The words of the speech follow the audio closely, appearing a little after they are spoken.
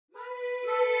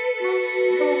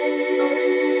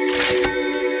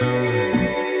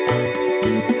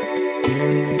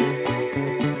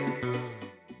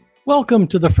Welcome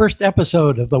to the first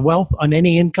episode of the Wealth on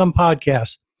Any Income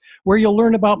podcast, where you'll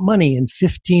learn about money in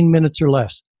 15 minutes or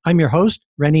less. I'm your host,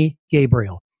 Rennie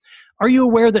Gabriel. Are you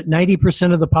aware that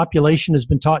 90% of the population has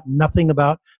been taught nothing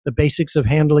about the basics of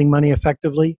handling money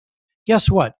effectively? Guess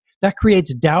what? That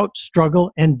creates doubt,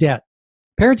 struggle, and debt.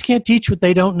 Parents can't teach what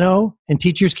they don't know, and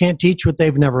teachers can't teach what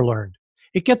they've never learned.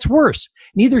 It gets worse.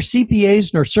 Neither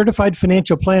CPAs nor certified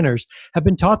financial planners have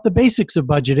been taught the basics of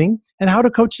budgeting and how to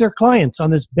coach their clients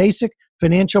on this basic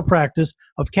financial practice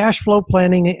of cash flow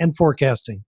planning and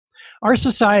forecasting. Our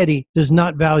society does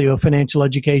not value a financial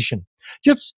education.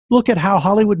 Just look at how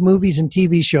Hollywood movies and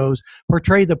TV shows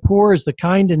portray the poor as the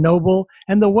kind and noble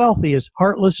and the wealthy as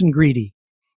heartless and greedy.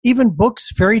 Even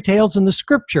books, fairy tales, and the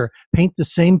scripture paint the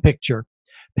same picture.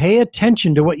 Pay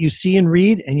attention to what you see and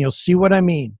read, and you'll see what I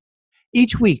mean.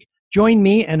 Each week, join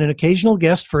me and an occasional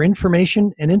guest for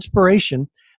information and inspiration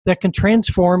that can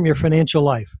transform your financial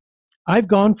life. I've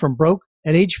gone from broke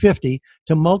at age 50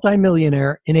 to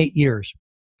multimillionaire in 8 years.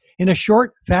 In a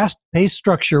short, fast-paced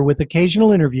structure with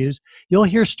occasional interviews, you'll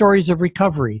hear stories of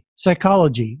recovery,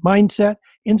 psychology, mindset,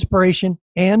 inspiration,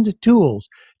 and tools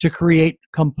to create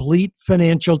complete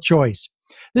financial choice.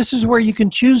 This is where you can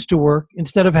choose to work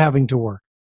instead of having to work.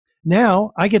 Now,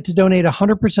 I get to donate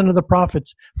 100% of the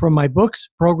profits from my books,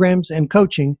 programs, and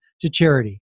coaching to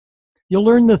charity. You'll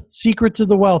learn the secrets of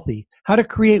the wealthy, how to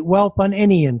create wealth on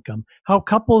any income, how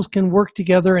couples can work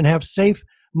together and have safe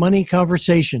money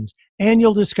conversations, and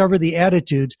you'll discover the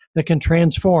attitudes that can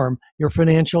transform your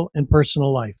financial and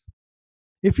personal life.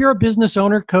 If you're a business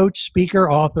owner, coach,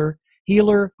 speaker, author,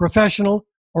 healer, professional,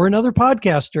 or another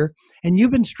podcaster, and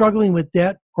you've been struggling with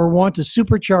debt or want to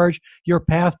supercharge your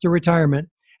path to retirement,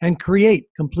 and create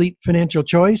complete financial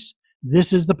choice,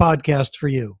 this is the podcast for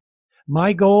you.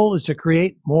 My goal is to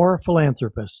create more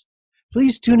philanthropists.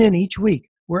 Please tune in each week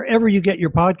wherever you get your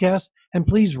podcasts, and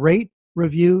please rate,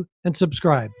 review, and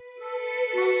subscribe.